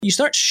you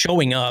start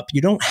showing up.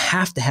 You don't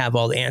have to have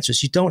all the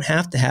answers. You don't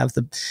have to have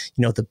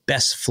the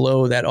best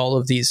flow that all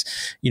of these,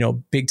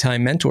 big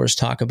time mentors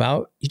talk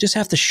about. You just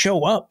have to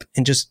show up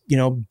and just,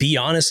 be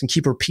honest and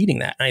keep repeating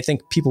that. And I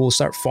think people will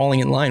start falling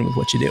in line with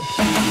what you do.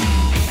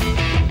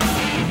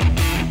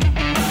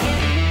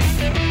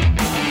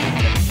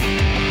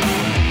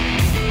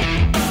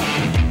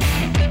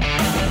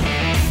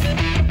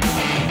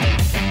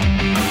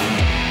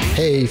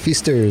 Hey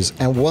Feasters,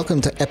 and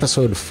welcome to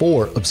episode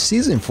 4 of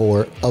season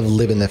 4 of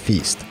Living the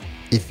Feast.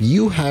 If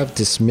you have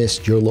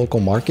dismissed your local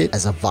market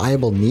as a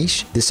viable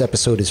niche, this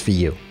episode is for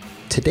you.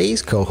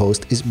 Today's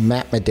co-host is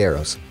Matt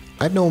Medeiros.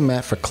 I've known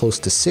Matt for close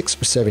to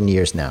 6 or 7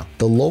 years now.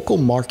 The local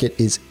market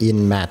is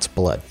in Matt's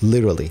blood,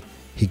 literally.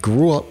 He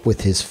grew up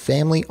with his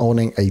family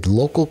owning a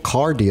local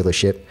car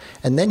dealership,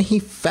 and then he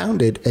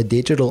founded a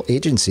digital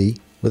agency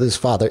with his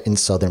father in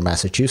southern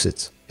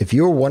Massachusetts. If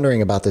you're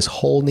wondering about this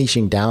whole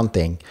niching down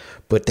thing,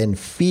 but then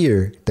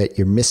fear that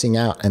you're missing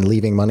out and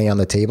leaving money on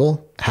the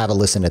table, have a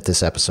listen at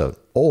this episode.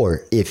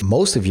 Or if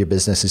most of your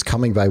business is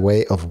coming by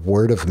way of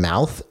word of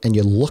mouth and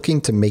you're looking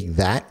to make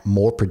that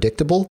more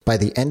predictable, by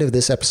the end of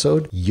this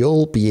episode,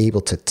 you'll be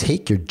able to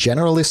take your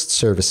generalist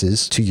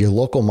services to your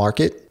local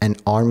market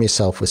and arm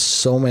yourself with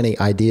so many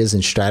ideas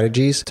and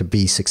strategies to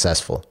be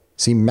successful.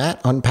 See, Matt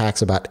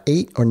unpacks about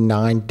 8 or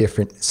 9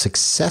 different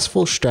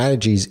successful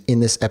strategies in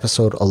this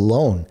episode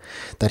alone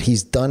that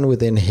he's done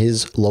within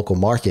his local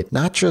market,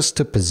 not just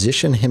to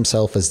position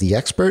himself as the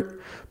expert,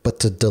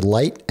 but to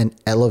delight and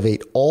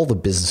elevate all the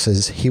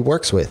businesses he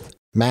works with.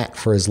 Matt,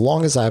 for as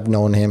long as I've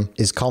known him,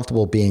 is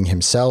comfortable being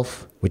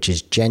himself, which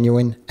is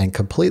genuine and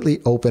completely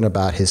open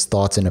about his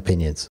thoughts and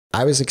opinions.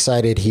 I was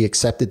excited he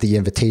accepted the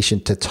invitation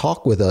to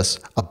talk with us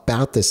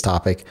about this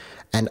topic,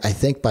 and I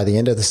think by the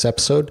end of this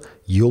episode,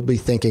 you'll be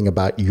thinking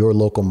about your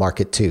local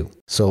market too.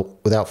 So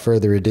without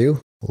further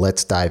ado,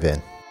 let's dive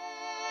in.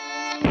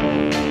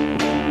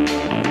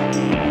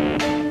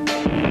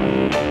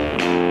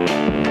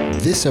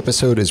 This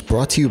episode is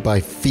brought to you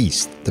by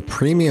Feast, the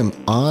premium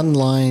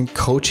online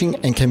coaching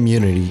and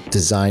community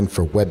designed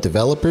for web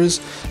developers,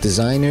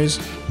 designers,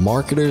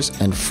 marketers,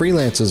 and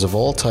freelancers of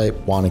all type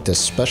wanting to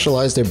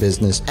specialize their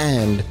business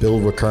and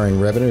build recurring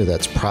revenue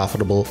that's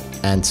profitable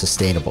and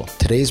sustainable.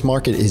 Today's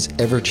market is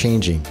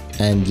ever-changing,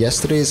 and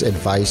yesterday's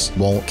advice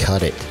won't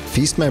cut it.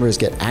 Feast members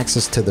get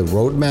access to the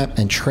roadmap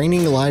and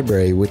training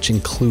library, which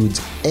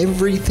includes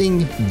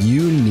everything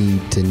you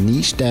need to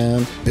niche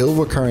down, build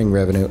recurring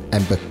revenue,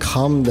 and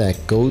become that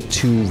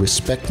go-to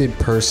respected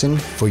person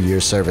for your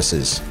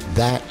services.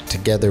 That,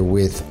 together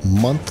with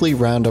monthly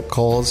roundup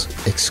calls,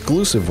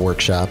 exclusive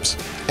workshops,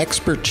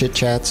 expert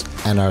chit-chats,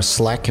 and our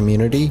Slack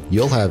community,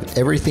 you'll have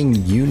everything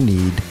you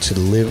need to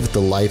live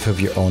the life of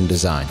your own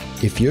design.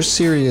 If you're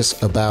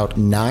serious about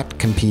not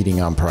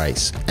competing on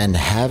price and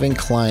having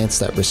clients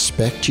that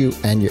respect you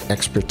and your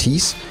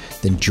expertise,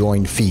 then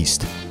join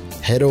Feast.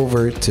 Head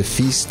over to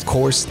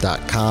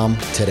feastcourse.com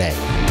today.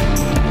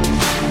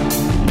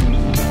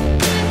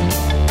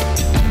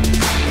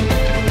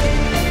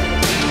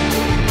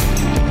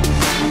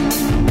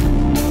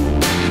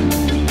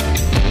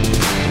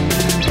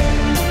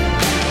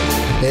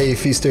 Hey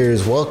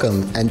Feasters,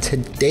 welcome. And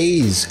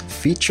today's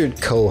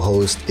featured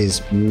co-host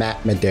is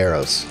Matt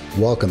Medeiros.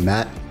 Welcome,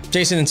 Matt.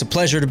 Jason, it's a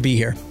pleasure to be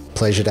here.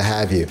 Pleasure to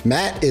have you.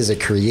 Matt is a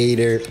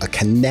creator, a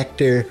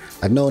connector.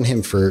 I've known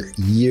him for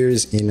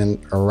years in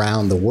and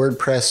around the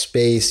WordPress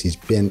space. He's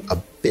been a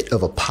bit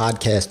of a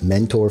podcast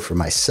mentor for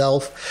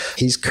myself.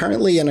 He's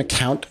currently an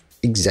account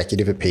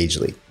executive at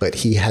Pagely, but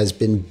he has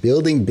been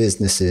building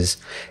businesses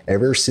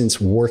ever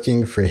since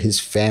working for his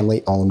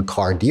family-owned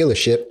car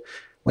dealership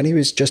when he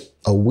was just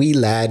a wee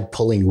lad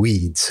pulling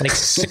weeds. Like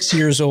 6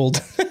 years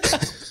old.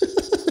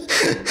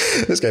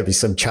 There's got to be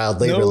some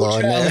child labor law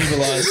in there.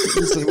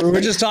 We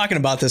were just talking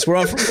about this.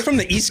 We're from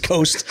the East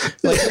Coast.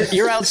 Like,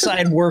 you're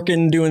outside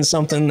working, doing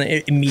something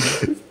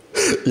immediate.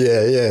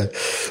 Yeah.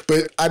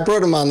 But I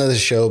brought him onto the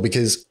show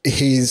because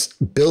he's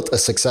built a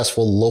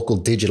successful local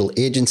digital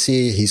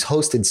agency. He's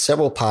hosted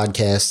several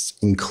podcasts,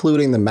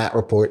 including the Matt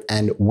Report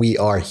and We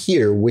Are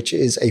Here, which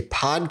is a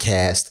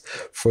podcast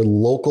for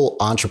local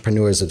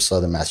entrepreneurs of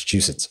Southern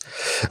Massachusetts.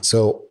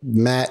 So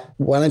Matt,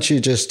 why don't you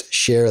just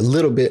share a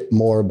little bit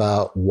more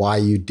about why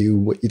you do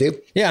what you do?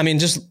 Yeah, I mean,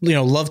 just,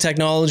 love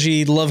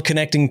technology, love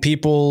connecting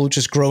people,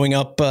 just growing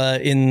up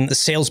in the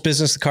sales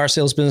business, the car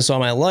sales business all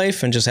my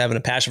life, and just having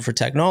a passion for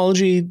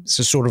technology. This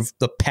is sort of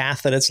the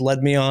path that it's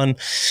led me on.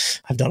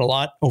 I've done a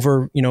lot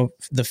over,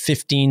 the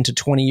 15 to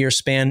 20 year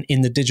span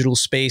in the digital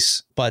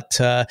space, but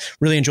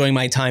really enjoying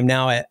my time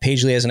now at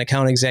Pagely as an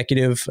account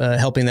executive,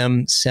 helping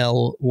them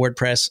sell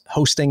WordPress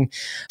hosting.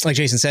 Like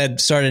Jason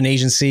said, started an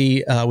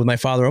agency with my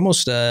father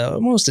almost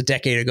a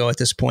decade ago at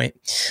this point.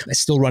 It's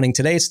still running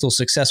today. It's still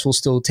successful,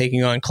 still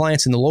taking on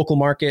clients in the local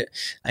market.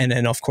 And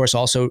then, of course,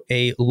 also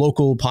a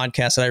local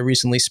podcast that I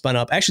recently spun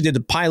up. I actually did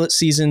the pilot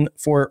season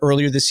for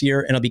earlier this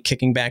year, and I'll be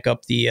kicking back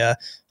up the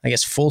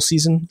full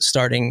season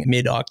starting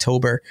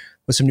mid-October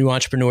with some new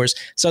entrepreneurs.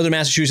 Southern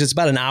Massachusetts,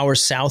 about an hour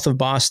south of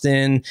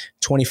Boston,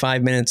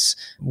 25 minutes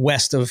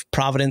west of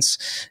Providence,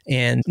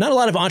 and not a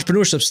lot of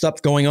entrepreneurship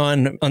stuff going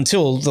on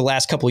until the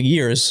last couple of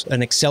years.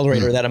 An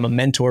accelerator that I'm a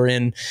mentor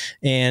in,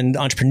 and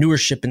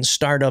entrepreneurship and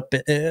startup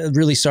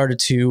really started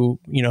to,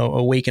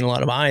 awaken a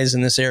lot of eyes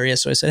in this area.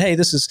 So I said, hey,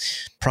 this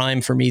is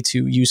prime for me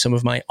to use some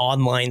of my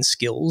online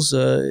skills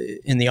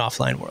in the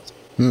offline world.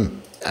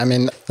 I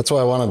mean, that's why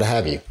I wanted to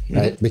have you,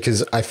 right?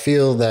 Because I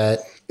feel that,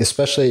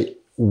 especially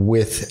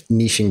with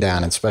niching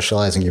down and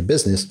specializing your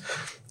business,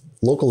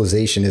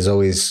 localization is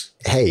always,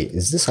 hey,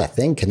 is this a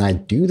thing? Can I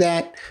do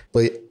that?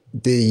 But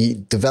the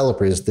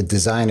developers, the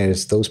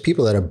designers, those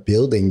people that are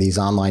building these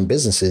online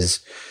businesses,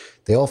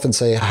 they often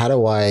say, how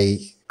do I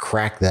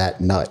crack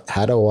that nut?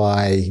 How do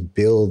I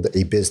build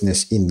a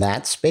business in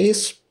that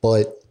space,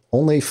 but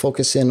only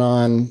focus in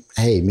on,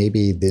 hey,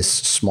 maybe this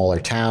smaller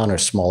town or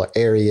smaller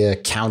area,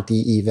 county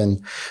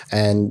even.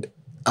 And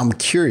I'm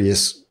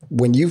curious,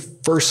 when you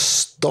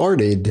first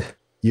started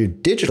your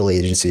digital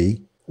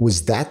agency,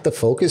 was that the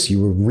focus?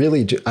 You were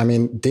really,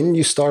 didn't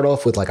you start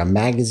off with like a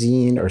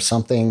magazine or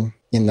something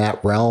in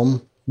that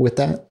realm with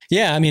that?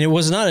 Yeah, I mean, it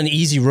was not an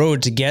easy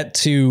road to get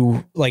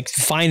to, like,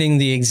 finding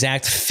the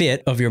exact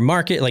fit of your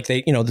market. Like,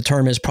 the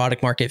term is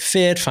product market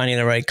fit, finding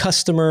the right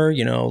customer,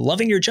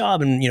 loving your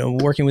job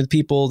and, working with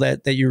people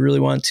that you really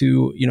want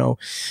to,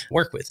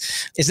 work with.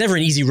 It's never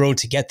an easy road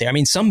to get there. I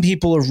mean, some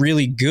people are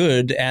really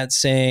good at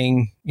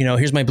saying,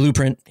 here's my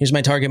blueprint, here's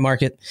my target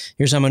market,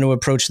 here's how I'm going to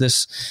approach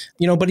this,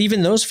 but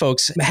even those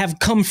folks have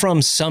come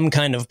from some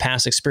kind of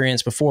past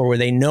experience before where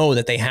they know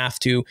that they have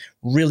to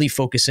really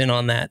focus in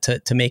on that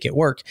to make it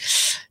work.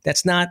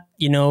 That's not,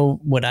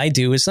 what I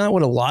do. It's not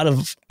what a lot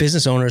of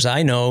business owners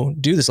I know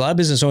do this. A lot of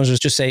business owners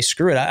just say,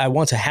 screw it. I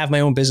want to have my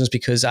own business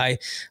because I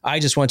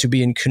just want to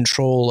be in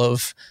control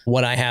of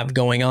what I have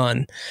going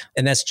on.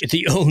 And that's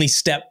the only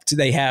step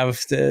they have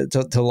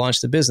to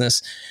launch the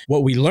business.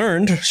 What we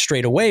learned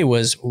straight away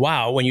was,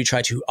 wow, when you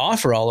try to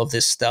offer all of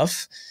this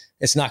stuff,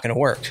 it's not going to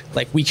work.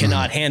 Like, we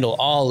cannot handle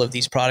all of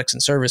these products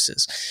and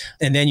services.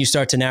 And then you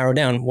start to narrow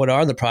down what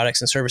are the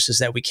products and services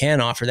that we can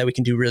offer that we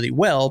can do really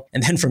well.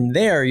 And then from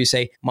there you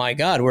say, my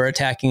God, we're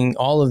attacking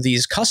all of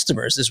these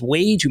customers. There's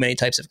way too many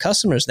types of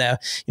customers now.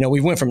 We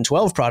went from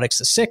 12 products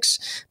to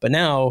 6, but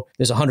now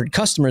there's 100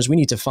 customers. We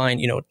need to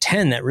find,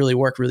 10 that really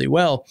work really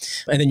well.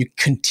 And then you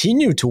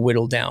continue to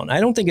whittle down. I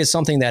don't think it's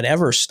something that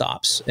ever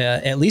stops,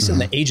 at least in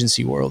the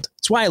agency world.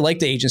 That's why I like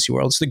the agency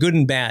world. It's the good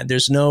and bad.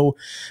 There's no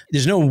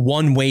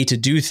one way to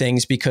do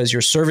things because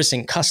you're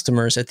servicing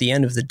customers at the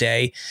end of the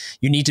day.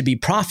 You need to be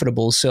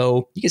profitable.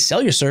 So you can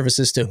sell your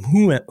services to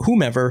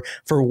whomever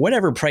for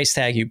whatever price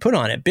tag you put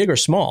on it, big or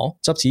small.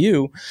 It's up to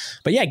you.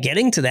 But yeah,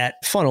 getting to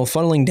that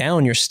funneling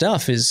down your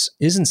stuff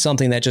isn't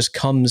something that just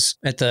comes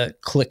at the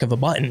click of a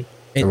button.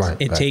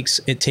 It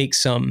takes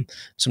some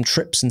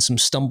trips and some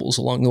stumbles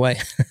along the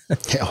way.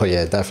 Oh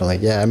yeah, definitely.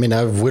 Yeah. I mean,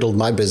 I've whittled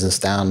my business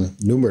down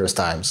numerous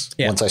times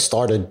once I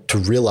started to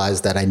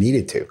realize that I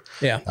needed to.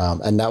 Yeah.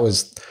 And that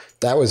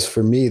was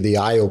for me, the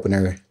eye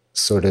opener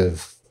sort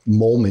of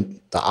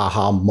moment, the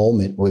aha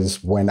moment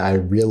was when I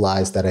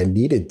realized that I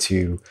needed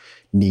to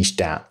niche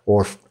down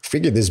or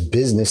figure this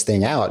business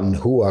thing out and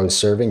who I was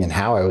serving and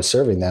how I was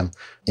serving them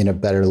in a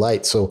better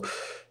light. So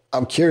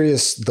I'm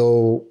curious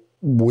though,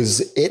 was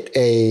it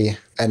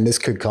and this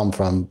could come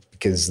from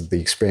because of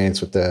the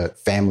experience with the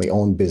family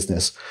owned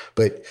business,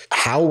 but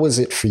how was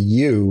it for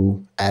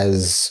you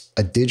as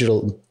a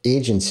digital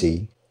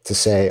agency to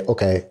say,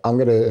 okay,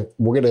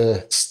 we're going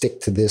to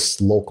stick to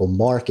this local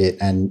market?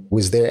 And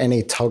was there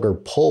any tug or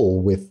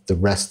pull with the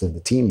rest of the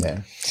team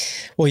there?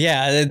 Well,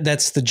 yeah,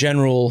 that's the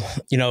general,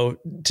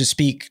 to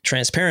speak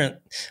transparent,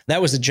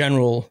 that was the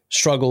general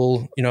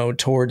struggle,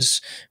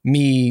 towards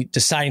me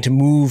deciding to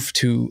move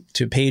to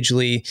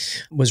Pagely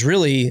was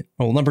really,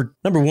 well, number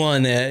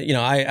one,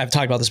 I've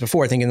talked about this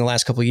before. I think in the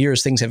last couple of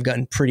years, things have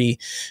gotten pretty,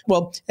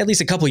 well, at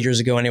least a couple of years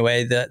ago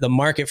anyway, the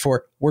market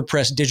for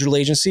WordPress digital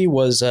agency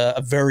was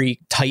a very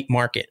tight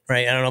market,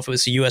 right? I don't know if it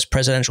was the US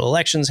presidential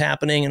elections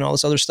happening and all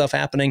this other stuff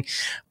happening,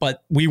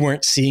 but we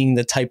weren't seeing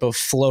the type of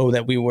flow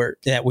that we were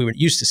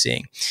used to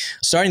seeing.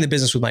 Starting the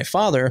business with my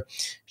father,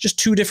 just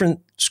two different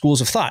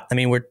schools of thought. I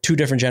mean, we're two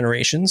different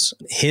generations.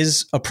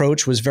 His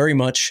approach was very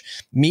much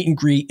meet and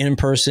greet in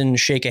person,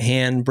 shake a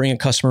hand, bring a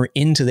customer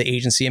into the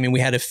agency. I mean, we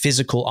had a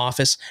physical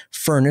office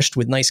furnished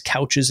with nice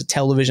couches, a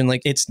television,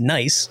 like it's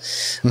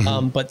nice.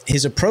 Mm-hmm. But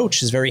his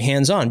approach is very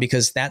hands-on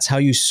because that's how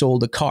you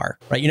sold a car,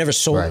 right? You never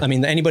sold, right. I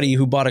mean, anybody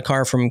who bought a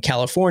car from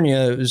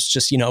California, it was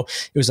just, it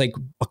was like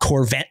a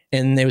Corvette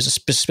and there was a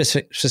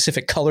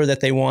specific color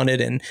that they wanted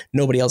and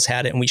nobody else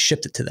had it and we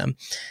shipped it to them.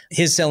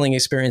 His selling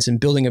experience in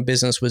building a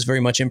business was very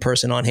much in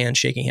person, on hand,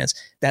 shaking hands.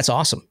 That's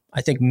awesome.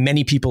 I think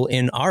many people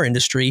in our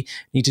industry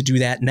need to do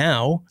that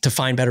now to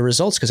find better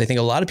results because I think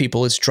a lot of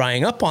people, it's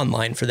drying up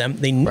online for them.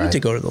 They need to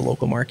go to the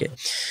local market.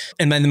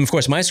 And then, of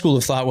course, my school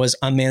of thought was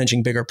I'm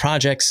managing bigger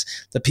projects.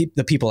 The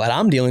people that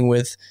I'm dealing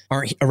with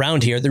aren't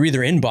around here. They're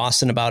either in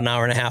Boston about an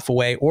hour and a half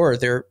away or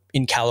they're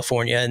in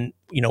California and,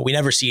 we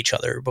never see each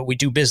other, but we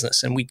do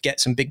business and we get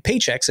some big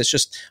paychecks. It's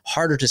just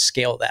harder to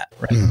scale that.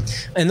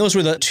 Right. And those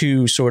were the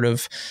two sort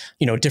of,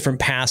 different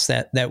paths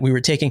that we were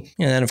taking.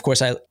 And then of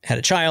course I had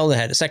a child, I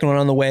had a second one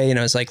on the way, and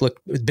I was like,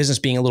 look, with business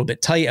being a little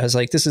bit tight, I was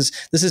like, this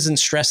isn't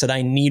stress that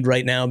I need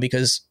right now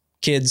because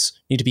kids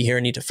need to be here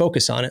and need to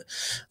focus on it.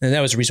 And that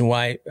was the reason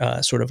why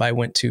I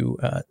went to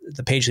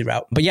the Pagely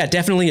route. But yeah,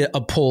 definitely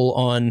a pull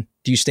on,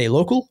 do you stay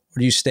local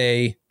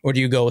or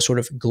do you go sort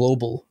of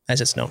global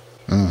as it's known?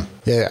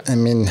 Yeah. I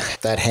mean,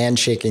 that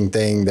handshaking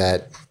thing,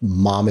 that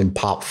mom and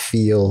pop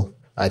feel,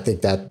 I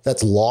think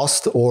that's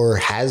lost or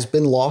has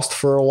been lost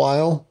for a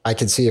while. I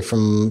can see it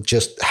from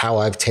just how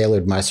I've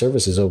tailored my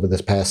services over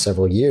this past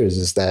several years,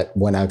 is that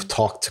when I've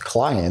talked to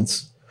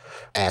clients,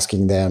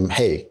 asking them,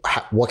 hey,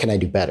 what can I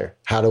do better?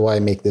 How do I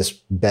make this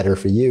better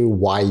for you?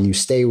 Why you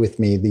stay with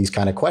me? These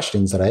kind of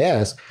questions that I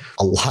ask,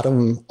 a lot of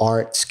them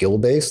aren't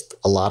skill-based.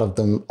 A lot of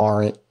them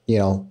aren't,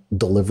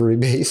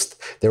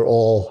 delivery-based. They're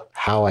all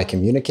how I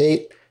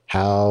communicate,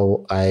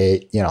 how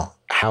I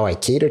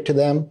cater to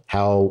them,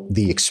 how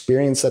the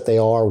experience that they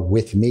are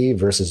with me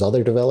versus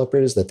other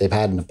developers that they've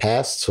had in the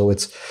past. So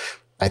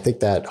I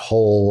think that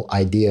whole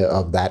idea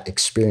of that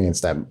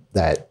experience,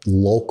 that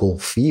local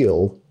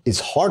feel, is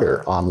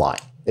harder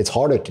online. It's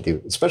harder to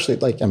do, especially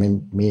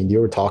me and you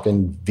were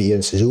talking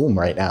via Zoom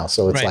right now.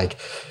 So it's right.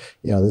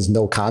 There's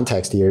no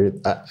context here,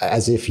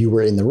 as if you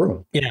were in the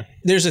room. Yeah.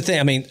 There's a thing.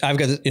 I mean, I've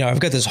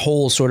got this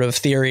whole sort of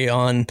theory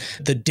on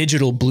the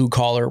digital blue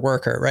collar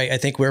worker, right? I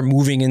think we're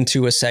moving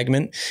into a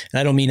segment, and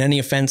I don't mean any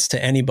offense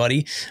to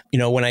anybody.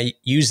 When I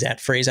use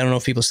that phrase, I don't know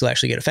if people still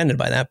actually get offended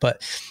by that,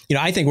 but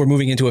I think we're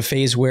moving into a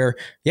phase where,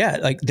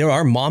 there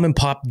are mom and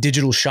pop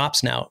digital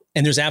shops now,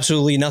 and there's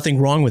absolutely nothing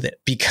wrong with it,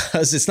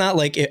 because it's not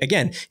like,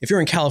 again, if you're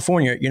in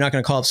California, you're not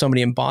going to call up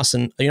somebody in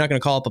Boston. You're not going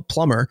to call up a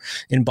plumber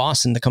in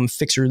Boston to come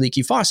fix your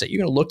leaky faucet. You're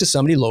going to look to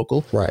somebody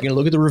local. Right. You're going to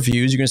look at the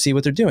reviews. You're going to see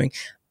what they're doing.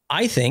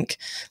 I think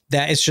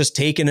that it's just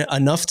taken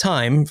enough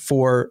time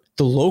for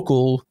the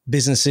local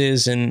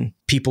businesses and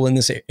people in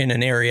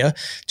an area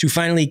to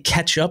finally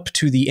catch up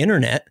to the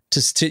internet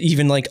to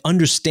even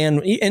understand.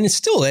 And it's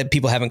still that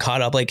people haven't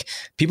caught up. Like,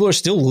 people are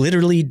still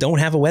literally don't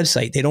have a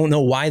website. They don't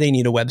know why they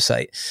need a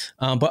website.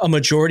 But a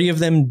majority of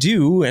them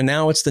do. And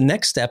now it's the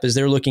next step is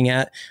they're looking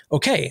at,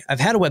 okay, I've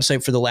had a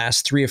website for the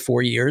last 3 or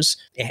 4 years.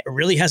 It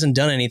really hasn't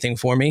done anything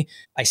for me.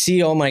 I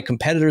see all my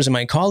competitors and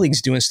my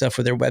colleagues doing stuff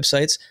with their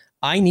websites.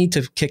 I need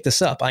to kick this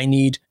up. I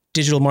need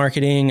digital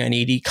marketing. I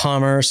need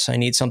e-commerce. I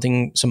need some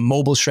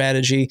mobile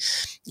strategy,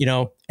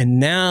 and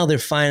now they're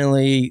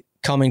finally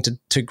coming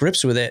to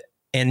grips with it.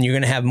 And you're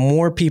going to have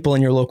more people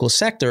in your local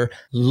sector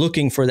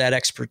looking for that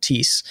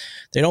expertise.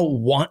 They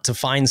don't want to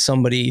find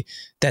somebody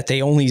that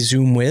they only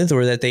Zoom with,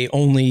 or that they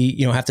only,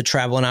 have to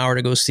travel an hour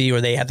to go see,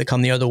 or they have to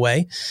come the other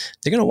way.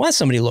 They're going to want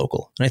somebody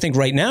local. And I think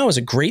right now is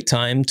a great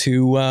time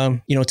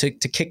to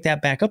kick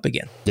that back up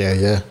again.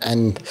 Yeah.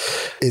 And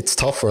it's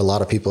tough for a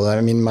lot of people. I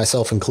mean,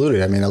 myself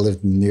included. I mean, I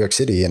lived in New York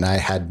City and I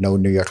had no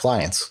New York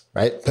clients,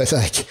 right? But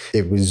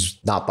it was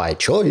not by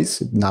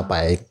choice, not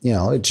by,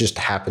 it just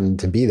happened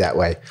to be that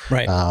way.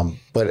 Right.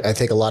 But I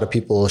think a lot of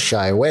people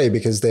shy away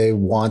because they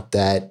want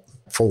that.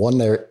 For one,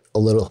 they're a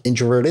little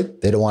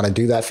introverted. They don't want to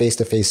do that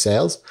face-to-face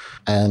sales.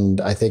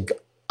 And I think,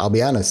 I'll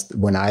be honest,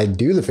 when I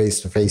do the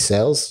face-to-face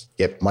sales,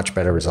 get much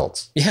better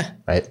results. Yeah.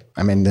 Right.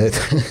 I mean,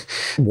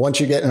 once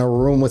you get in a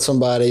room with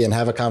somebody and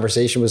have a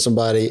conversation with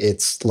somebody,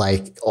 it's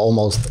like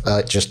almost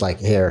just like,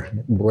 here,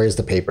 where's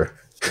the paper?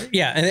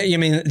 Yeah. And I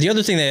mean, the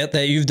other thing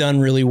that you've done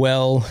really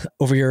well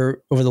over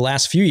the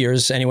last few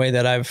years anyway,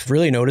 that I've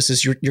really noticed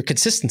is your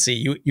consistency.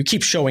 You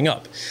keep showing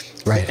up.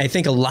 Right. I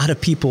think a lot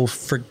of people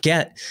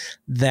forget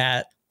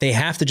that they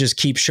have to just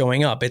keep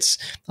showing up. It's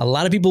a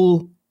lot of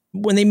people,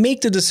 when they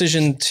make the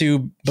decision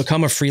to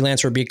become a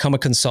freelancer or become a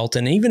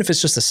consultant, even if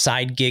it's just a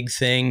side gig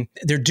thing,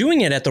 they're doing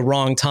it at the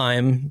wrong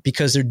time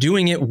because they're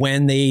doing it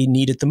when they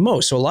need it the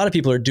most. So a lot of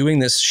people are doing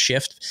this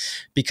shift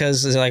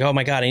because they're like, oh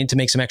my God, I need to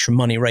make some extra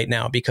money right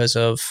now because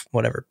of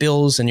whatever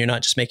bills, and you're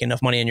not just making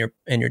enough money in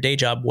your day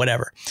job,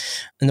 whatever.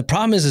 And the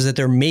problem is that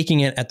they're making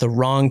it at the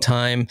wrong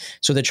time.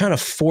 So they're trying to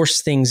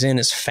force things in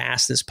as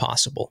fast as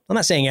possible. I'm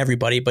not saying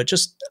everybody, but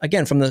just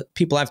again, from the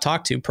people I've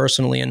talked to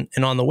personally and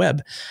on the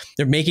web,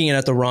 they're making it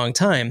at the wrong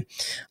time,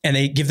 and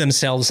they give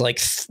themselves like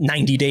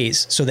 90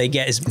 days so they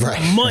get as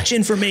much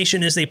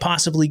information as they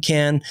possibly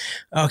can.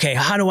 Okay,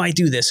 how do I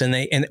do this?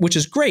 And which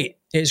is great.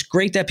 It's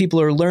great that people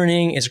are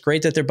learning. It's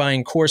great that they're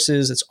buying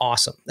courses. It's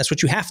awesome. That's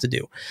what you have to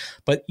do.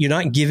 But you're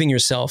not giving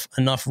yourself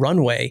enough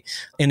runway.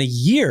 And a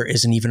year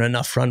isn't even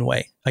enough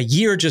runway. A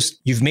year, just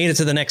you've made it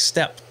to the next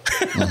step.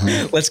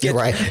 Mm-hmm.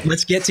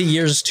 Let's get to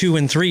years 2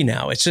 and 3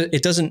 now.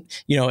 It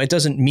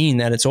doesn't mean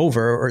that it's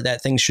over or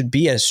that things should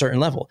be at a certain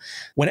level.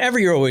 Whenever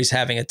you're always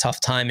having a tough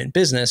time in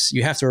business,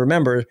 you have to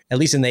remember, at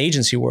least in the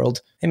agency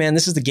world, hey man,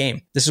 this is the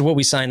game. This is what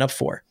we signed up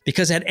for.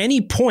 Because at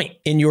any point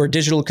in your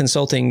digital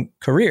consulting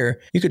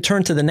career, you could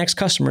turn to the next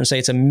customer and say,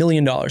 it's $1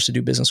 million to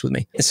do business with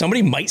me. And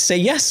somebody might say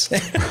yes,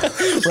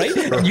 right?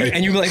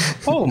 And you're like,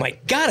 oh my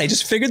God, I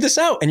just figured this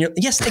out. And you're,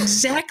 yes,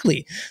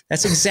 exactly.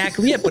 That's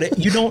exactly it. But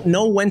you don't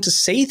know when to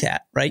say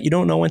that, right? You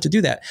don't know when to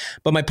do that.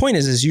 But my point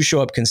is you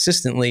show up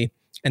consistently,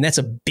 and that's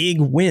a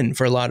big win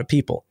for a lot of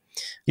people.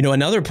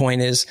 Another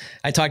point is,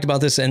 I talked about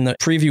this in the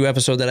preview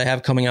episode that I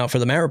have coming out for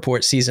the Matt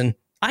Report season.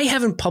 I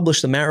haven't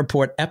published the Matt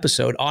Report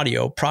episode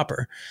audio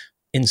proper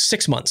in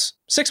 6 months.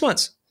 6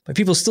 months. But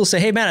people still say,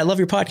 hey, Matt, I love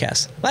your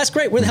podcast. Well, that's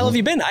great. Where the hell have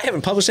you been? I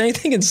haven't published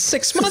anything in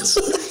 6 months.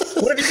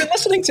 What have you been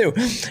listening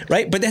to?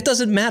 Right? But that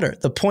doesn't matter.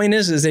 The point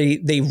is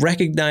they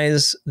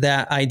recognize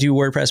that I do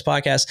WordPress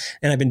podcasts,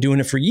 and I've been doing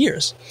it for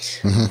years.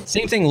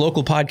 Same thing,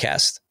 local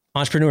podcast,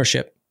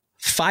 entrepreneurship,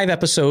 5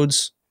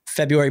 episodes,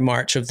 February,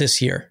 March of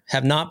this year,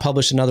 have not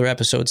published another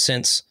episode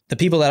since. The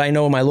people that I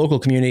know in my local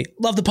community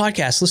love the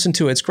podcast, listen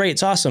to it. It's great.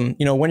 It's awesome.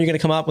 When are you going to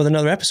come up with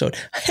another episode?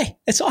 Hey,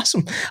 it's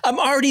awesome. I'm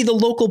already the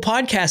local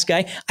podcast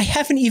guy. I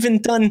haven't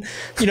even done,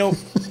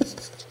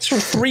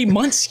 sort of 3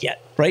 months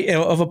yet, right,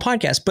 of a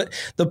podcast. But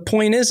the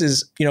point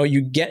is,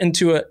 you get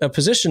into a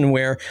position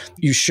where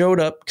you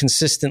showed up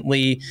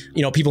consistently.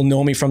 People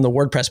know me from the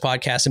WordPress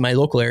podcast in my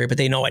local area, but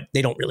they know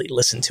they don't really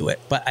listen to it.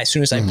 But as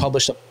soon as I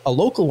published a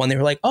local one, they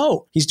were like,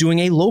 oh, he's doing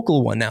a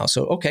local one now.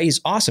 So, okay,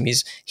 he's awesome.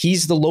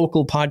 He's the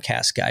local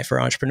podcast guy for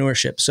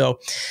entrepreneurship. So,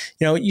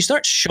 you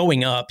start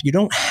showing up. You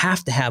don't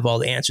have to have all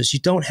the answers. You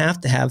don't have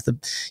to have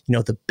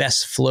the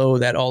best flow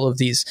that all of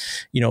these,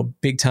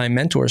 big time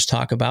mentors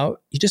talk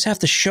about. You just have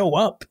to show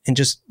up and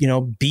just,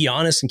 be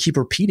honest and keep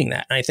repeating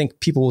that. And I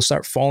think people will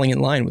start falling in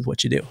line with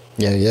what you do.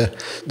 Yeah.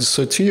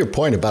 So to your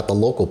point about the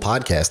local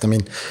podcast, I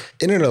mean,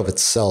 in and of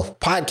itself,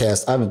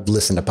 podcast, I've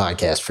listened to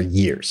podcasts for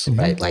years,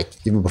 right? Like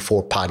even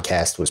before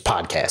podcast was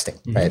podcasting,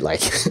 right?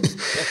 Like,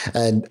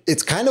 and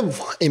it's kind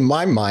of, in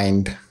my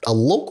mind, a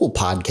local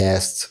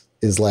podcast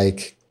is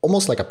like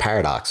almost like a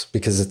paradox,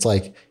 because it's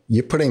like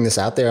you're putting this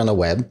out there on the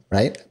web,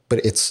 right?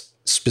 But it's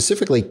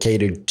specifically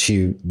catered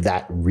to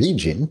that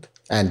region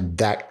and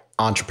that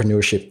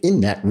entrepreneurship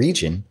in that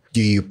region.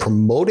 Do you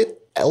promote it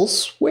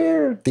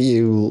elsewhere?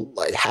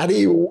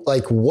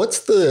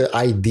 What's the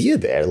idea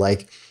there?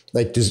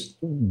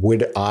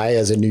 Would I,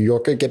 as a New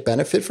Yorker, get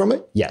benefit from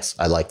it? Yes.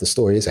 I like the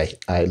stories.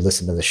 I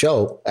listen to the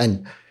show,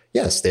 and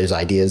yes, there's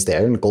ideas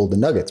there and golden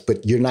nuggets,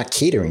 but you're not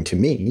catering to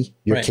me.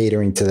 You're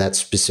catering to that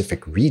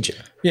specific region.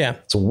 Yeah.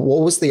 So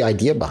what was the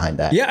idea behind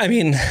that? Yeah. I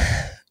mean,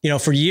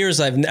 for years,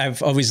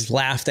 I've always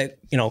laughed at,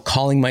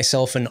 calling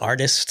myself an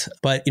artist.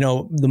 But,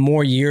 the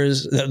more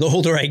years, the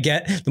older I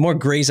get, the more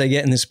grace I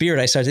get in the spirit,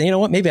 I start to,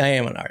 what, maybe I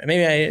am an artist.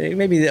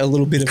 Maybe a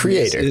little bit of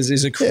creator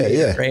is a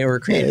creator, right? Or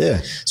a creator.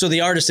 Yeah. So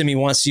the artist in me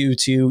wants you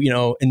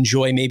to,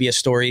 enjoy maybe a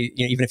story,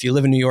 even if you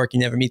live in New York, you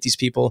never meet these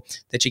people,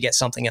 that you get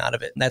something out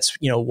of it. That's,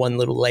 one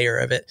little layer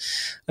of it.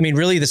 I mean,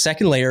 really, the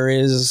second layer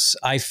is,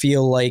 I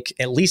feel like,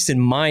 at least in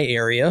my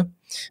area,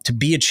 to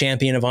be a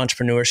champion of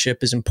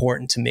entrepreneurship is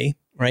important to me.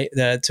 Right.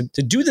 To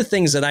do the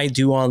things that I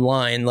do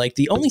online, like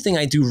the only thing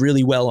I do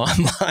really well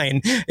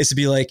online is to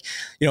be like,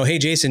 hey,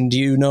 Jason, do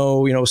you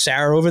know,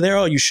 Sarah over there?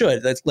 Oh, you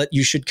should.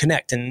 You should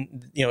connect.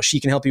 And, she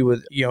can help you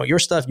with, your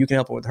stuff. You can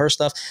help her with her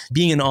stuff.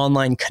 Being an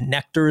online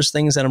connector is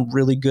things that I'm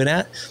really good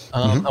at.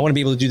 I want to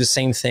be able to do the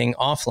same thing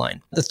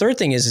offline. The third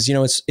thing is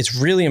it's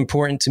really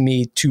important to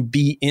me to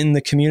be in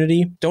the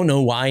community. Don't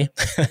know why,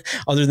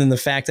 other than the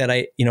fact that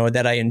I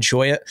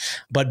enjoy it,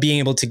 but being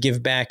able to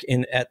give back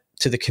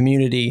to the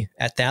community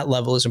at that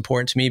level is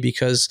important to me,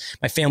 because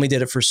my family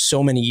did it for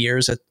so many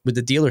years with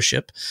the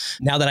dealership.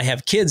 Now that I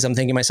have kids, I'm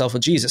thinking to myself,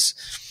 well, Jesus,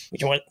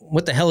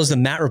 what the hell is the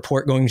Matt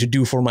Report going to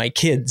do for my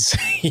kids?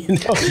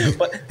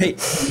 But hey,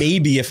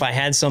 maybe if I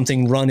had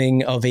something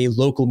running of a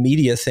local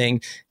media thing,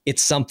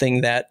 it's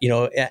something that,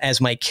 as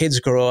my kids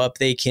grow up,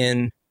 they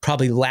can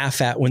probably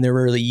laugh at when they're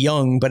really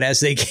young, but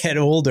as they get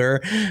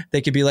older, they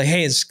could be like,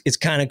 hey, it's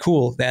kind of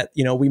cool that,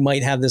 we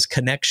might have this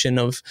connection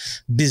of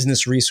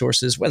business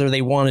resources, whether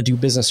they want to do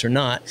business or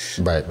not.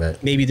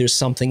 Right. Maybe there's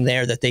something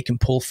there that they can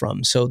pull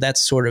from. So that's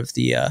sort of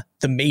the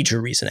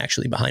major reason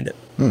actually behind it.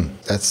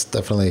 That's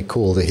definitely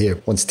cool to hear.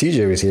 Once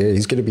TJ was here,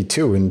 he's going to be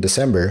 2 in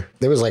December.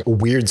 There was like a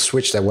weird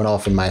switch that went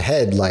off in my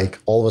head. Like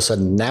all of a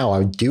sudden now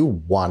I do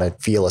want to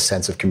feel a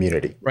sense of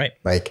community. Right.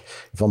 Like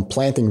if I'm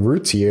planting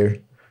roots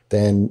here,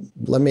 then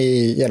let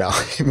me,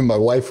 even my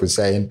wife was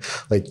saying,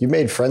 like, you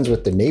made friends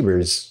with the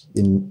neighbors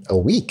in a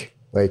week.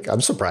 Like, I'm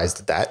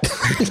surprised at that.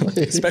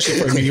 Especially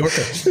for a New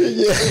Yorker.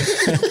 Yeah.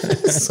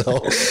 So,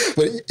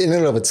 but in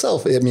and of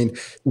itself, I mean,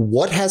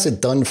 what has it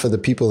done for the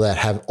people that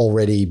have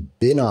already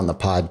been on the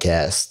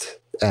podcast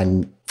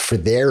and for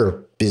their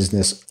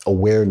business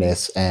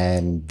awareness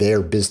and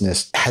their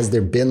business? Has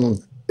there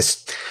been, I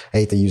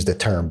hate to use the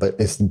term, but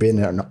it's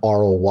been an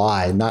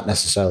ROI, not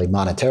necessarily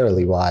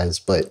monetarily wise,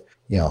 but,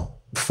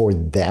 for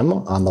them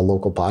on the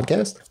local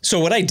podcast? So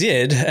what I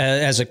did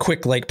as a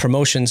quick like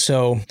promotion,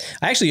 so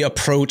I actually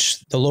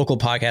approached the local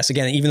podcast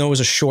again, even though it was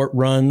a short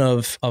run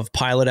of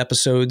pilot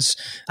episodes.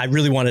 I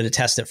really wanted to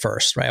test it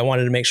first, right? I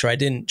wanted to make sure I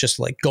didn't just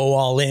like go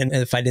all in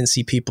if I didn't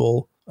see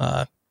people,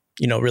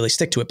 really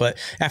stick to it. But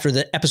after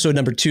the episode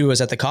number 2, I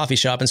was at the coffee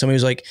shop and somebody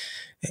was like,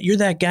 "You're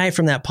that guy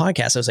from that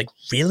podcast." I was like,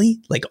 "Really?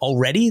 Like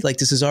already? Like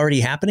this is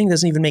already happening?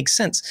 Doesn't even make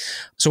sense."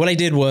 So what I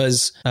did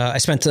was I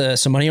spent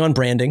some money on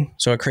branding.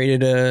 So I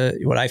created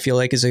what I feel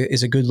like is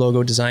a good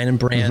logo design and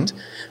brand.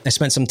 I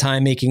spent some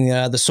time making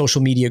the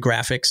social media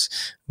graphics,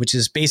 which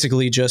is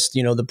basically just,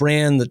 the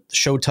brand, the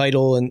show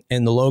title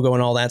and the logo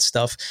and all that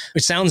stuff.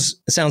 Which sounds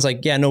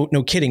like, yeah,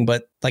 no kidding.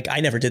 But like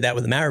I never did that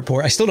with the Matt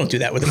Report. I still don't do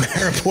that with the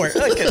Matt Report.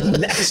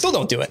 I still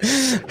don't do it.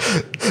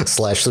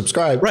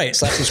 /subscribe. Right.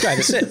 /subscribe.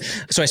 That's it.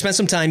 So I spent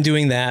some time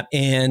doing that.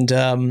 And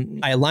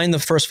I aligned the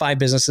first 5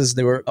 businesses.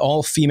 They were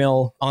all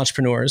female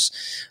entrepreneurs.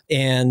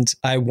 And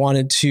I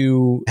wanted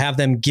to have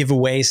them give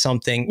away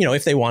something,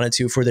 if they wanted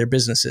to for their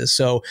businesses.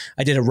 So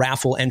I did a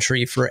raffle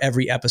entry for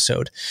every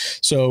episode.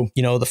 So,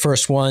 the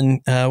first one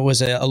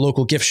was a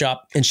local gift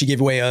shop, and she gave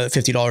away a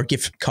 $50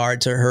 gift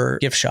card to her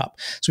gift shop.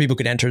 So people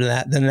could enter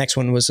that. Then the next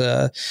one was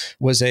a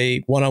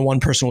one-on-one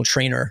personal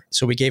trainer.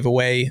 So we gave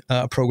away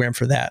a program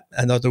for that.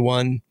 Another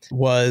one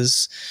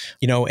was,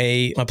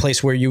 a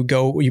place where you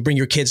bring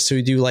your kids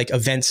to do like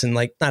events and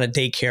like not a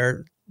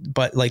daycare,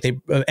 but like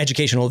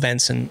educational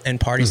events and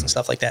parties and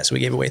stuff like that. So we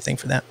gave away a thing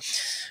for that.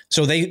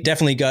 So they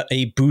definitely got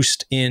a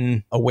boost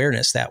in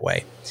awareness that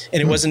way.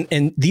 And it wasn't,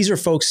 and these are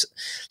folks,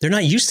 they're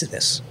not used to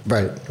this.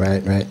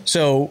 Right.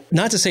 So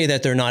not to say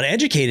that they're not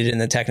educated in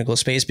the technical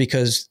space,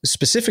 because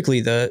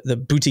specifically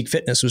the Boutique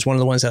Fitness was one of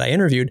the ones that I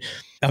interviewed.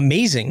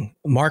 Amazing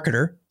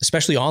marketer,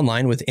 especially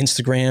online with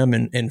Instagram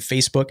and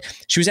Facebook.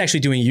 She was actually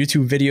doing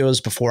YouTube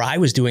videos before I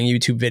was doing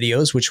YouTube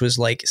videos, which was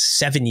like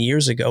 8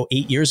 years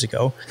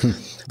ago.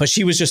 But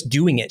she was just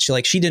doing it.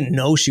 She didn't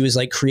know she was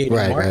like creating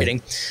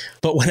marketing.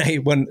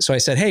 Right. But so I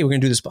said, "Hey, we're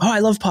going to do this." "Oh, I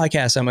love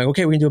podcasts." I'm like,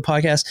 "Okay, we're going to do a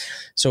podcast.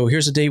 So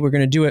here's the date we're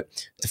going to do it."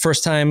 The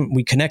first time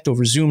we connect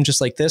over Zoom, just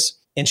like this.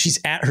 And she's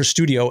at her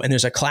studio and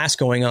there's a class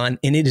going on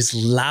and it is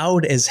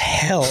loud as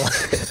hell.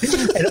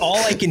 And all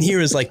I can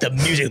hear is like the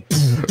music.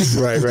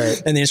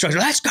 Right. And the instructor,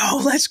 let's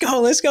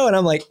go. And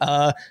I'm like,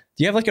 do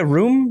you have like a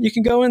room you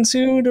can go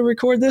into to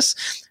record this?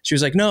 She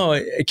was like,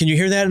 "No, can you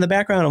hear that in the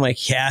background?" I'm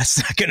like, "Yeah, it's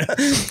not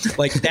gonna,"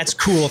 like, that's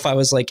cool if I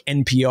was like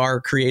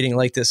NPR creating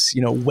like this,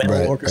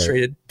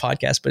 orchestrated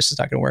podcast, but it's just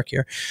not going to work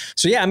here.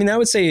 So yeah, I mean, I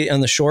would say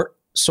on the short,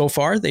 so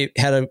far, they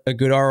had a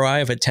good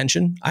ROI of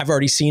attention. I've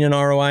already seen an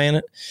ROI in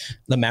it.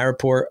 The Matt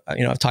Report,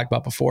 I've talked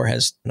about before,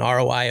 has an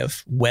ROI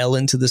of well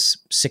into the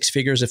 6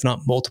 figures, if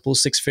not multiple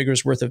 6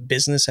 figures worth of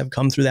business have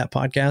come through that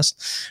podcast.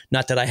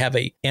 Not that I have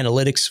a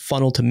analytics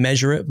funnel to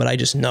measure it, but I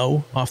just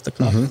know off the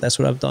cuff that's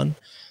what I've done.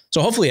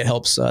 So hopefully it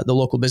helps the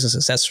local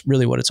businesses. That's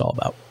really what it's all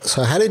about.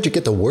 So how did you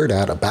get the word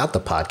out about the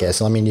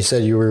podcast? I mean, you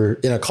said you were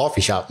in a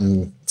coffee shop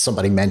and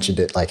somebody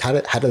mentioned it. Like, how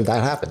did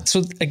that happen?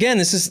 So again,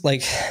 this is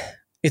like...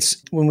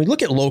 It's when we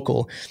look at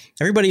local,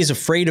 everybody is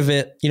afraid of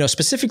it,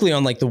 specifically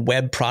on like the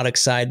web product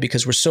side,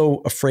 because we're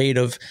so afraid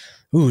of,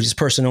 is this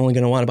person only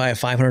going to want to buy a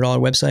 $500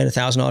 website,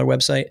 $1,000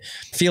 website?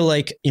 I feel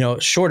like,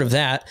 short of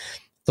that,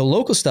 the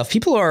local stuff,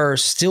 people are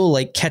still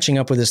like catching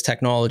up with this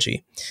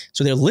technology.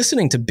 So they're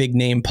listening to big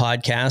name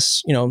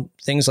podcasts,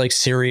 things like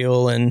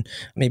Serial and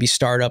maybe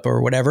Startup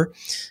or whatever.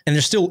 And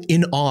they're still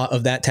in awe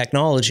of that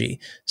technology.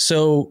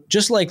 So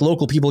just like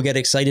local people get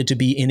excited to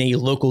be in a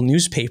local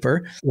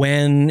newspaper,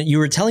 when you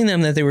were telling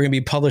them that they were going to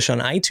be published on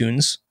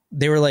iTunes,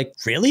 they were like,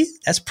 "Really?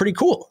 That's pretty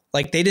cool."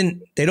 Like they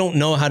don't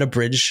know how to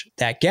bridge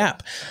that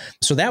gap.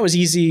 So that was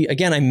easy.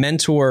 Again, I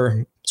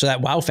mentor. So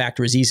that wow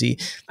factor is easy.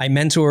 I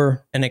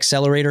mentor an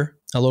accelerator,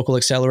 a local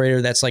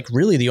accelerator that's like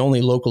really the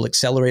only local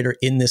accelerator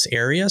in this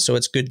area. So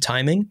it's good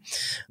timing.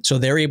 So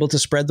they're able to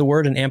spread the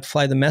word and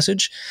amplify the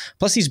message.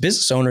 Plus these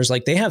business owners,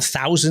 like they have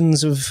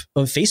thousands of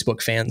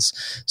Facebook fans.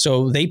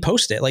 So they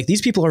post it. Like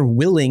these people are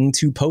willing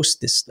to post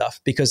this stuff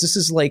because this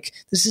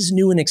is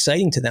new and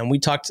exciting to them. We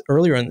talked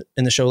earlier in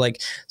the show,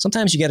 like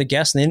sometimes you get a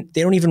guest and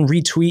they don't even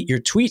retweet your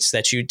tweets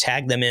that you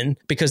tag them in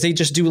because they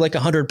just do like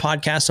 100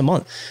 podcasts a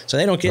month. So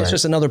they don't get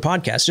just another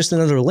podcast, just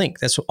another link.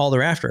 That's all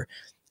they're after.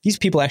 These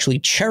people actually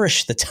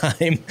cherish the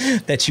time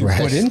that you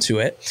put into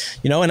it,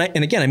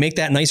 and again, I make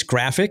that nice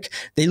graphic.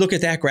 They look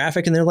at that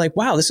graphic and they're like,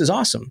 "Wow, this is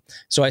awesome."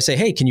 So I say,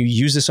 "Hey, can you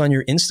use this on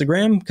your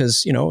Instagram?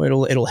 Because,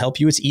 it'll help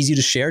you. It's easy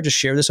to share. Just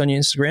share this on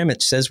your Instagram.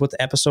 It says what the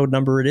episode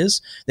number it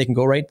is. They can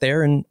go right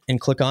there and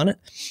click on it."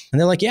 And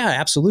they're like, "Yeah,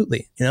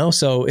 absolutely."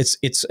 So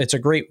it's a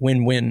great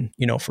win-win,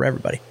 for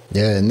everybody.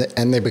 Yeah.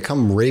 And they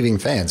become raving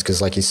fans. Cause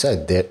like you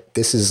said, that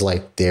this is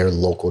like their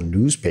local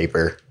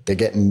newspaper. They're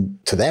getting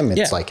to them.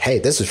 It's like, hey,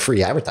 this is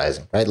free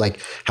advertising, right?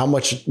 Like how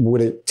much would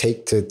it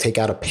take to take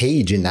out a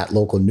page in that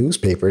local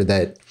newspaper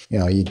that,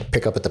 you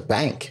pick up at the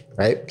bank,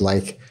 right?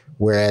 Like,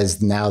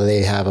 whereas now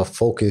they have a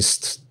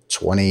focused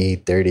 20,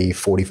 30,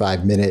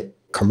 45 minute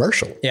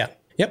commercial. Yeah.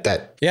 Yep.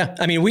 That, yeah.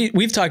 I mean,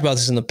 we've talked about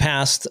this in the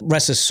past.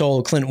 Rest his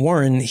soul, Clint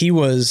Warren, he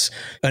was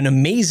an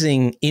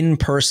amazing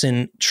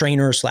in-person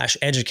trainer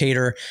 /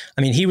 educator.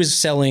 I mean, he was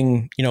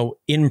selling,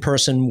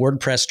 in-person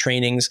WordPress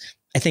trainings,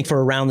 I think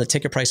for around the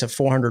ticket price of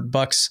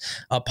 $400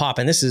 a pop.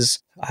 And this is,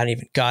 I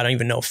don't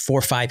even know, 4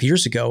 or 5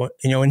 years ago,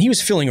 and he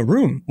was filling a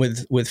room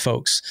with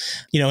folks,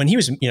 and he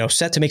was,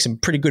 set to make some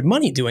pretty good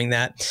money doing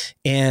that.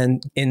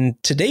 And in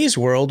today's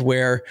world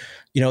where,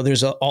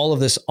 there's all of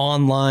this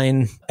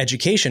online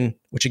education,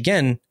 which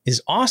again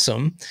is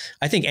awesome.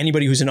 I think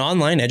anybody who's an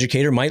online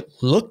educator might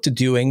look to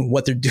doing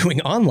what they're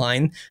doing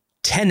online,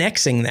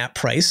 10xing that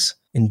price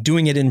and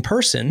doing it in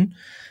person,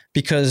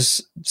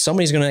 because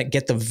somebody's going to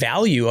get the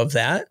value of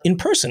that in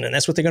person. And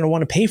that's what they're going to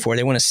want to pay for.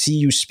 They want to see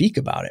you speak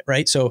about it,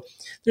 right? So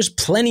there's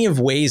plenty of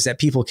ways that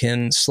people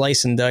can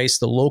slice and dice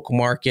the local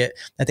market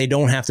that they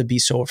don't have to be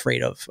so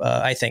afraid of,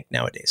 I think,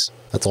 nowadays.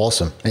 That's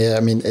awesome. Yeah, I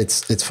mean,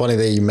 it's funny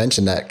that you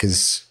mentioned that,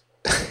 because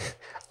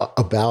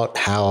about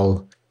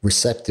how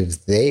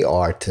receptive they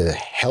are to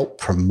help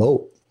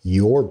promote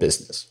your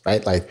business,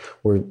 right? Like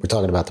we're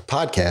talking about the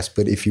podcast,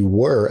 but if you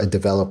were a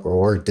developer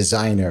or a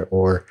designer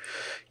or,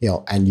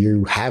 and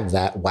you have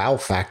that wow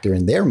factor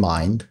in their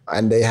mind,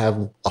 and they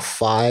have a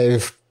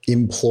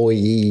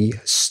 5-employee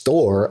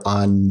store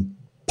on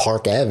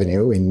Park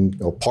Avenue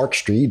or Park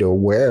Street or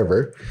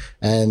wherever,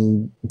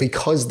 and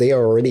because they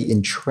are already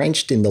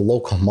entrenched in the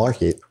local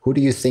market, who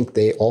do you think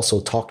they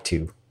also talk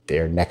to?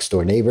 Their next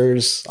door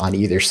neighbors on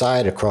either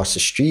side across the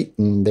street,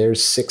 and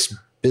there's 6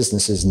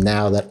 businesses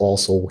now that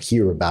also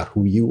hear about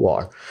who you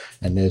are.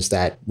 And there's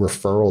that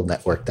referral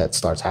network that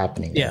starts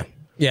happening. Yeah.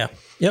 Yeah.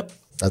 Yep.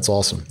 That's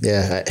awesome.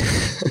 Yeah.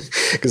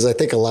 Because I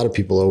think a lot of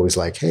people are always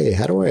like, hey,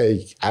 how do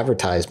I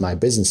advertise my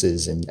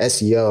businesses in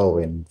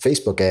SEO and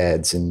Facebook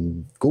ads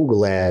and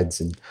Google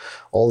ads and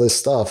all this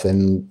stuff?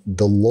 And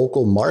the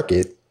local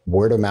market,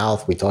 word of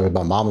mouth, we talk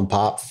about mom and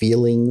pop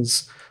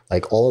feelings,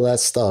 like all of that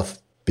stuff.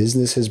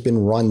 Business has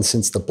been run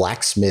since the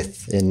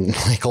blacksmith in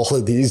like all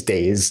of these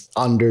days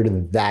under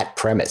that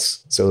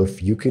premise. So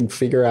if you can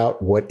figure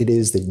out what it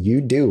is that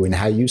you do and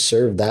how you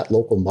serve that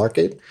local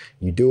market,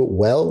 you do it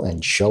well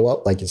and show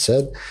up, like you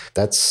said,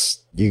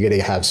 you're going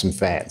to have some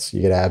fans.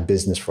 You're going to have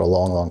business for a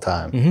long, long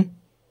time. Mm-hmm.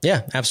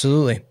 Yeah,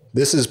 absolutely.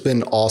 This has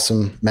been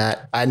awesome,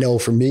 Matt. I know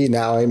for me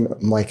now, I'm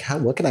like,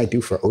 what can I do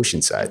for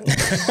Oceanside?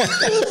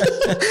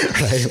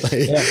 Right?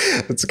 Like, yeah.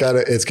 It's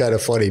kind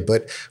of funny.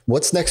 But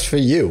what's next for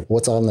you?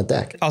 What's on the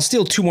deck? I'll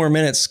steal 2 more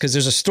minutes because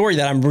there's a story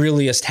that I'm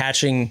really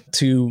attaching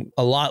to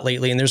a lot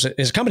lately. And there's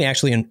a company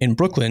actually in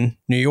Brooklyn,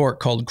 New York,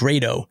 called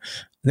Grado.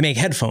 They make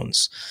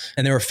headphones,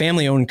 and they're a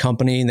family-owned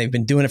company, and they've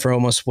been doing it for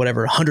almost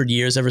 100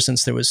 years, ever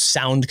since there was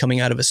sound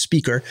coming out of a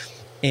speaker.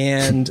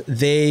 And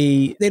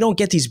they don't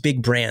get these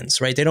big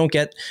brands, right? They don't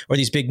get, or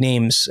these big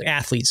names,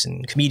 athletes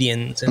and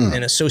comedians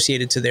and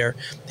associated to their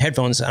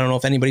headphones. I don't know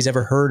if anybody's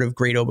ever heard of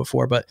Grado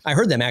before, but I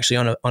heard them actually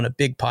on a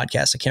big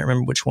podcast. I can't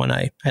remember which one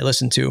I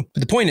listened to.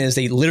 But the point is,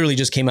 they literally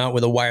just came out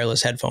with a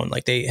wireless headphone.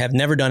 Like, they have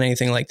never done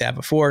anything like that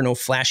before, no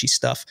flashy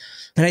stuff.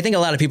 And I think a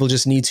lot of people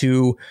just need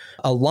to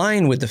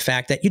align with the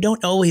fact that you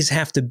don't always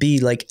have to be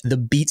like the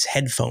Beats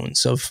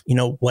headphones of,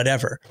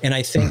 whatever. And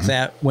I think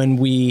that when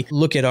we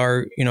look at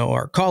our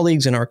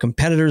colleagues and our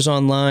competitors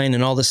online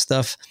and all this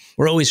stuff,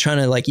 we're always trying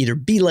to like either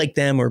be like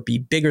them or be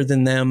bigger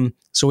than them.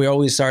 So we're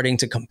always starting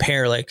to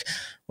compare, like,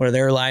 what are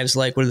their lives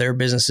like? What are their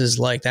businesses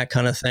like? That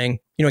kind of thing.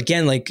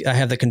 Again, like, I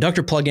have the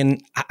Conductor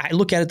plugin. I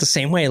look at it the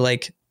same way,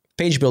 like,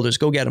 page builders,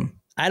 go get them.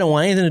 I don't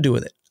want anything to do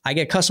with it. I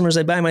get customers,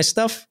 they buy my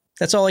stuff.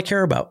 That's all I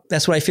care about.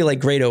 That's what I feel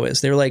like Grado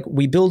is. They're like,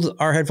 we build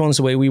our headphones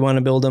the way we want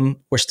to build them.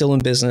 We're still in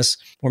business.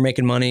 We're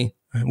making money.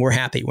 We're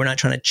happy. We're not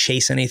trying to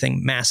chase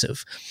anything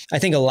massive. I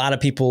think a lot of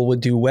people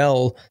would do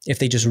well if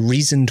they just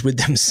reasoned with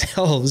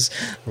themselves.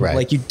 Right.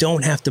 Like, you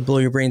don't have to blow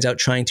your brains out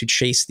trying to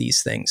chase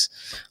these things.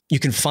 You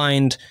can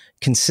find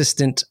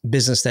consistent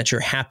business that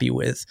you're happy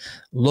with,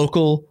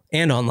 local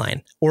and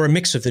online, or a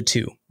mix of the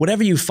two,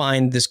 whatever you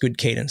find this good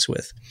cadence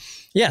with.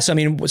 Yeah.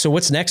 So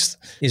what's next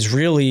is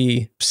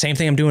really same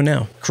thing I'm doing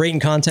now,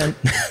 creating content,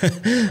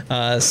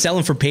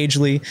 selling for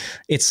Pagely.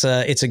 It's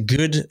a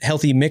good,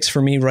 healthy mix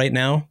for me right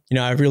now.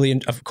 I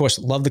really, of course,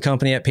 love the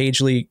company at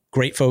Pagely.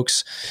 Great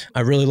folks.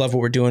 I really love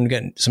what we're doing.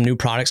 Getting some new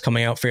products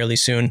coming out fairly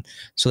soon.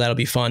 So that'll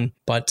be fun.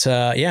 But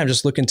I'm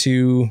just looking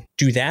to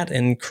do that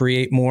and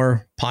create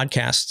more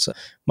podcasts.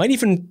 Might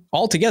even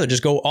altogether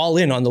just go all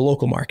in on the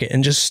local market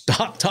and just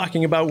stop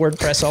talking about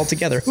WordPress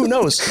altogether. Who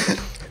knows?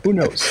 Who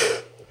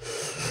knows?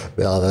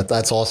 Yeah,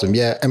 that's awesome.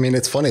 Yeah. I mean,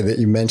 it's funny that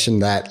you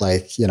mentioned that,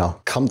 like,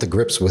 come to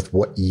grips with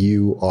what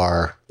you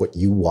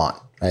want,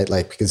 right?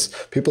 Like, because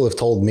people have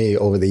told me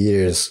over the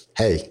years,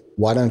 hey,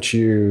 why don't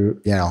you,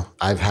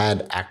 I've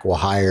had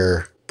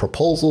acqui-hire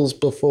proposals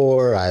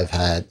before. I've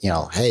had,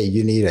 hey,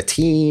 you need a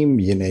team.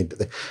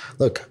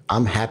 Look,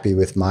 I'm happy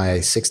with my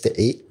 6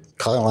 to 8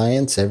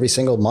 clients every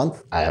single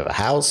month. I have a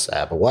house, I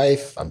have a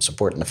wife, I'm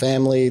supporting the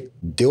family,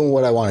 doing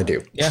what I want to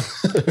do. Yeah.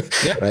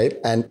 Yeah. Right.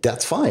 And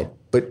that's fine.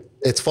 but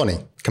it's funny.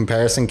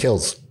 Comparison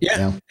kills. Yeah, you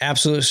know?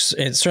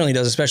 Absolutely. It certainly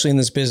does, especially in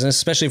this business,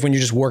 especially if when you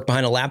just work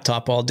behind a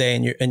laptop all day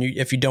and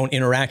if you don't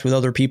interact with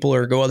other people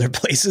or go other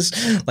places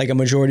like a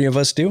majority of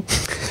us do.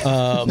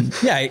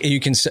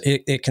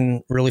 It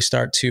can really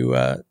start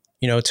to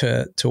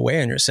to weigh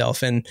on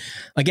yourself. And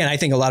again, I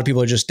think a lot of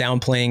people are just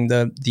downplaying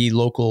the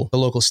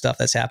local stuff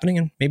that's happening,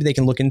 and maybe they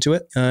can look into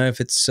it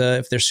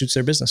if there suits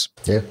their business.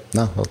 Yeah,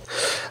 no,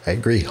 I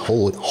agree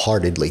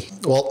wholeheartedly.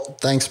 Well,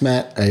 thanks,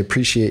 Matt. I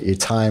appreciate your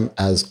time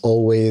as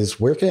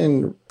always. Where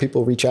can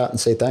people reach out and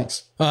say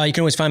thanks? You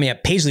can always find me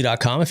at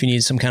Paisley.com if you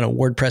need some kind of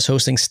WordPress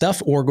hosting stuff,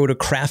 or go to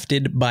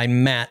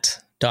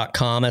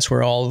craftedbymatt.com. That's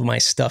where all of my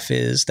stuff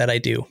is that I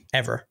do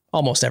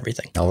almost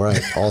everything. All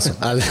right. Awesome.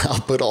 I'll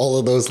put all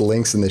of those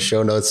links in the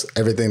show notes,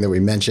 everything that we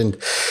mentioned,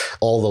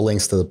 all the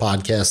links to the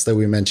podcast that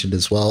we mentioned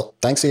as well.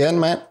 Thanks again,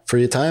 Matt, for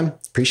your time.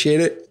 Appreciate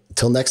it.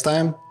 Until next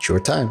time, it's your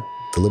time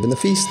to live in the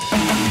feast.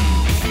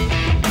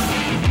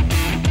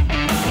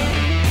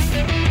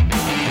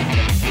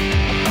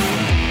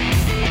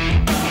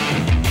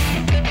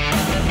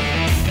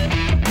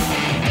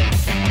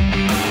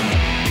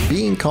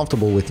 Being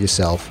comfortable with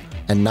yourself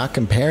and not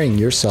comparing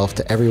yourself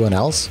to everyone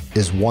else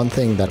is one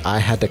thing that I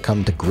had to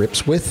come to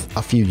grips with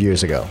a few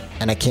years ago.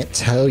 And I can't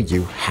tell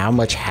you how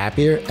much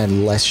happier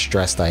and less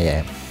stressed I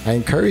am. I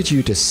encourage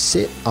you to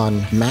sit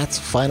on Matt's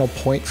final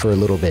point for a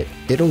little bit.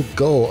 It'll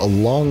go a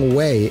long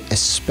way,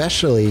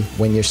 especially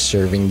when you're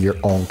serving your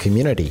own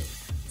community.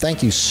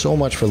 Thank you so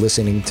much for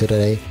listening to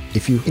today.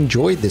 If you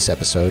enjoyed this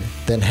episode,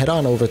 then head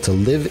on over to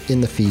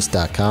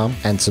liveinthefeast.com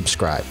and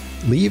subscribe.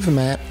 Leave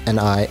Matt and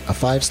I a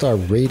 5-star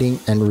rating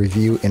and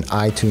review in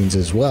iTunes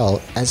as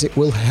well, as it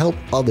will help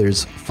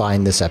others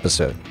find this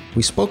episode.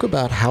 We spoke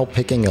about how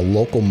picking a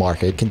local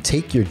market can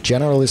take your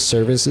generalist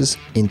services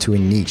into a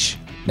niche.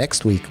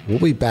 Next week, we'll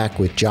be back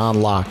with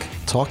John Locke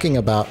talking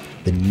about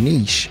the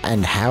niche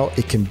and how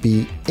it can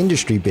be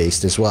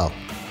industry-based as well.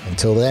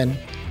 Until then,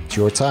 it's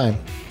your time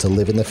to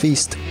live in the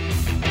feast.